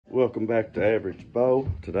Welcome back to Average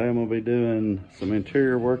Bo. Today I'm going to be doing some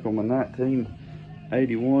interior work on my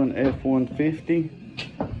 1981 F150.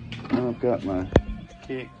 I've got my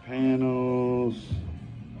kick panels,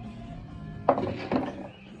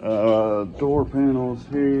 door panels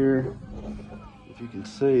here. If you can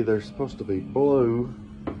see, they're supposed to be blue,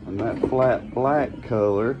 and that flat black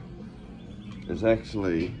color is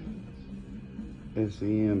actually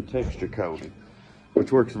SEM texture coating,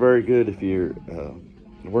 which works very good if you're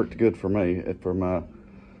it worked good for me. For my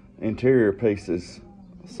interior pieces,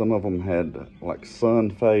 some of them had like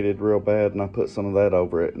sun faded real bad, and I put some of that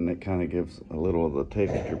over it, and it kind of gives a little of the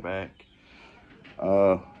texture back.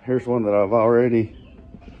 Here's one that I've already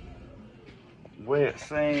wet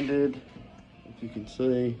sanded. If you can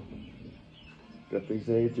see, got these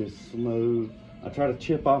edges smooth. I try to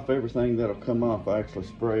chip off everything that'll come off. I actually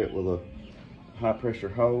spray it with a high pressure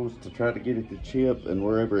hose to try to get it to chip, and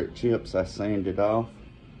wherever it chips I sand it off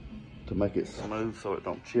to make it smooth so it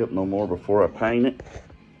don't chip no more before I paint it.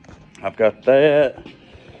 I've got that.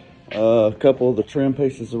 A couple of the trim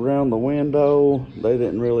pieces around the window, they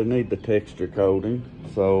didn't really need the texture coating,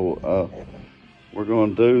 so we're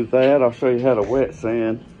going to do that. I'll show you how to wet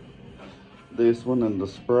sand this one and to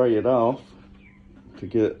spray it off to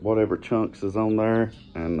get whatever chunks is on there,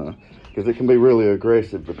 and because it can be really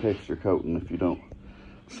aggressive, the texture coating, if you don't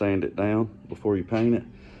sand it down before you paint it.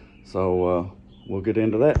 So we'll get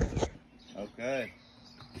into that. Okay,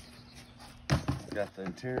 got the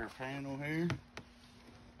interior panel here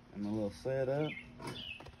and a little setup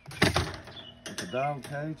with the dog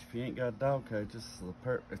cage. If you ain't got a dog cage,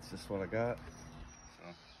 it's just what I got. So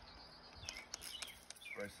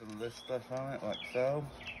spray some of this stuff on it like so.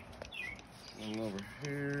 A little over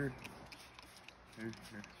here. Here.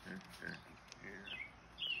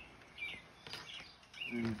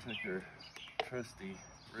 Then we take our trusty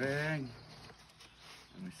rag,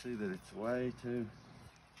 and we see that it's way too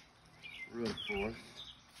rough for us.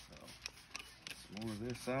 So some more of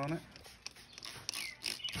this on it.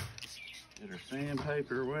 Get our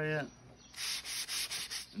sandpaper wet,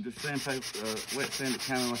 and just wet sand it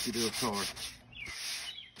kind of like you do a car.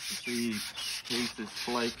 You see pieces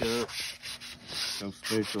flake up, so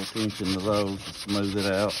special attention to those to smooth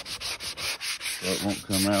it out so it won't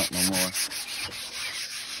come out no more.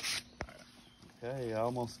 Okay, I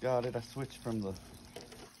almost got it. I switched from the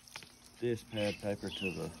dish pad paper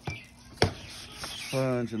to the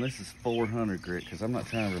sponge, and this is 400 grit because I'm not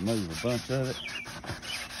trying to remove a bunch of it.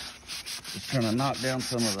 Just trying to knock down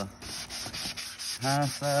some of the high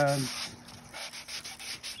sides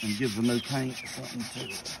and give the new paint something to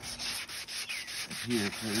adhere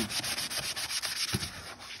to.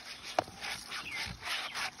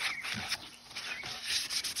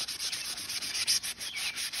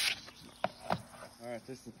 Alright,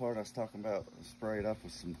 this is the part I was talking about. Spray it off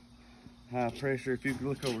with some high pressure. If you can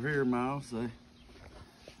look over here, Miles,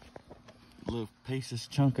 little pieces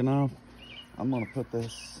chunking off. I'm going to put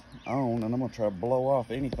this on, and I'm going to try to blow off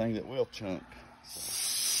anything that will chunk.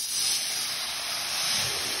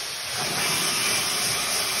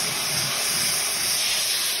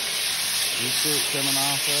 You see it coming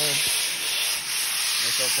off there?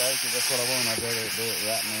 That's okay, because that's what I want. I'd rather do it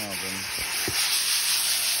right now than...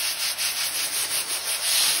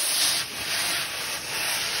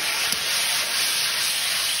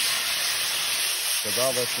 because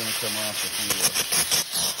all that's going to come off if you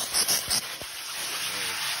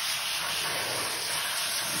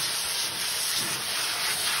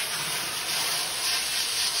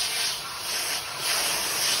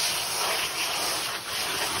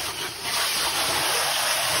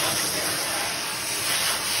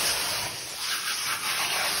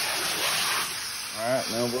Alright,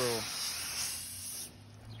 now we'll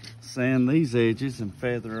sand these edges and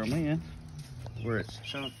feather them in where it's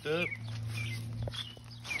chunked up.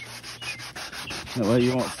 That way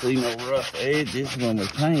you won't see no rough edges when we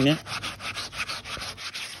paint it.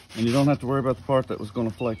 And you don't have to worry about the part that was going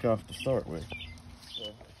to flake off to start with.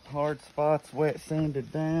 So, hard spots wet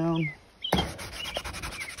sanded down.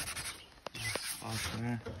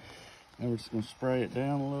 There. Now we're just going to spray it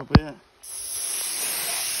down a little bit.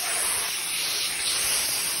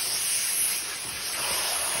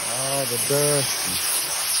 All the dust and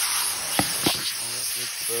all that good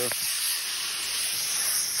stuff.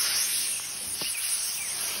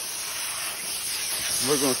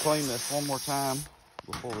 We're going to clean this one more time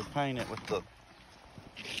before we paint it with the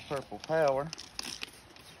purple power.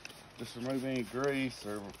 Just remove any grease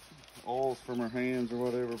or oils from our hands or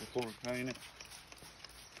whatever before we paint it.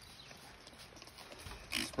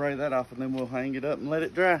 Spray that off, and then we'll hang it up and let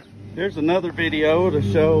it dry. Here's another video to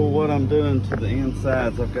show what I'm doing to the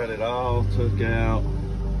insides. I've got it all took out.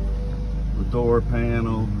 door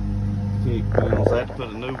panel, kick panels. I had to put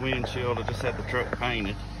a new windshield. I just had the truck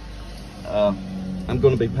painted. I'm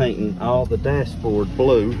going to be painting all the dashboard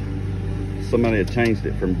blue. Somebody had changed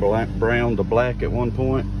it from brown to black at one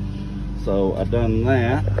point, so I done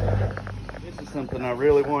that. This is something I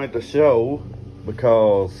really wanted to show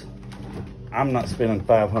because I'm not spending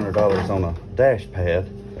 $500 on a dash pad,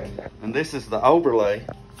 and this is the overlay,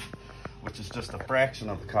 which is just a fraction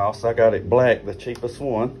of the cost. I got it black, the cheapest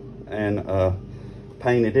one, and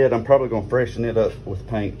painted it. I'm probably going to freshen it up with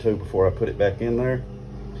paint too before I put it back in there.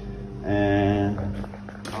 And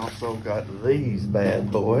also got these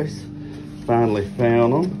bad boys. Finally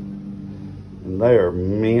found them, and they are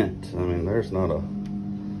mint. I mean, there's not a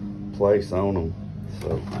place on them,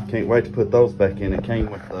 so I can't wait to put those back in. It came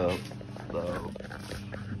with the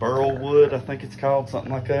burl wood, I think it's called,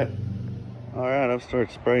 something like that. All right, I've started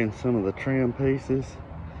spraying some of the trim pieces.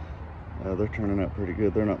 They're turning out pretty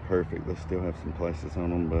good. They're not perfect. They still have some places on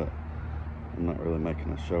them, but I'm not really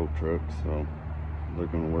making a show truck, so they're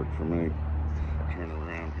gonna work for me. Turn it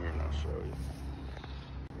around here and I'll show you.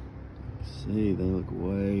 See, they look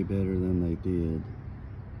way better than they did.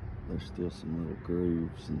 There's still some little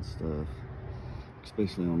grooves and stuff,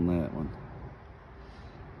 especially on that one.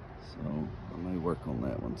 So I may work on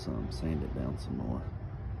that one some, sand it down some more.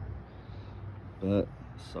 But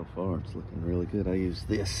so far it's looking really good. I use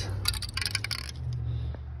this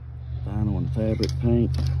vinyl and fabric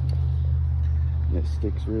paint, and it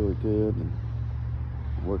sticks really good and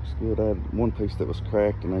works good. I had one piece that was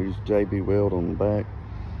cracked, and I used JB Weld on the back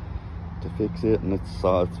to fix it, and it's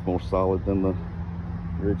more solid than the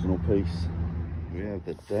original piece. We have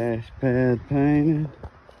the dash pad painted.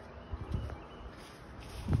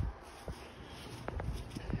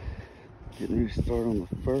 Getting ready to start on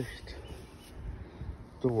the first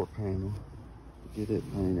door panel to get it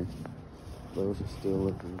painted. Those are still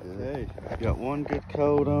looking good. Okay, got one good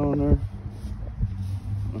coat on there.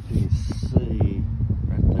 I don't know if you can see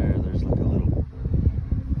right there, there's like a little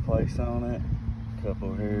place on it. A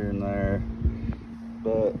couple here and there.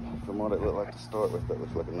 But from what it looked like to start with, that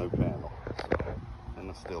looks like a new panel. So, and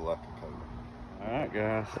I still like the coat. Alright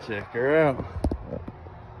guys, check her out.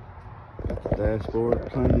 Got the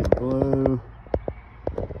dashboard painted blue.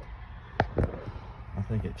 I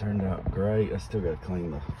think it turned out great. I still got to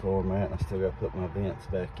clean the floor mat. I still got to put my vents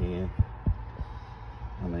back in.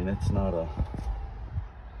 I mean, it's not a...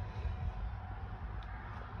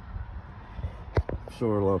 I'm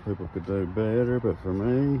sure a lot of people could do better, but for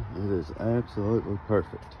me, it is absolutely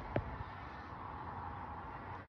perfect.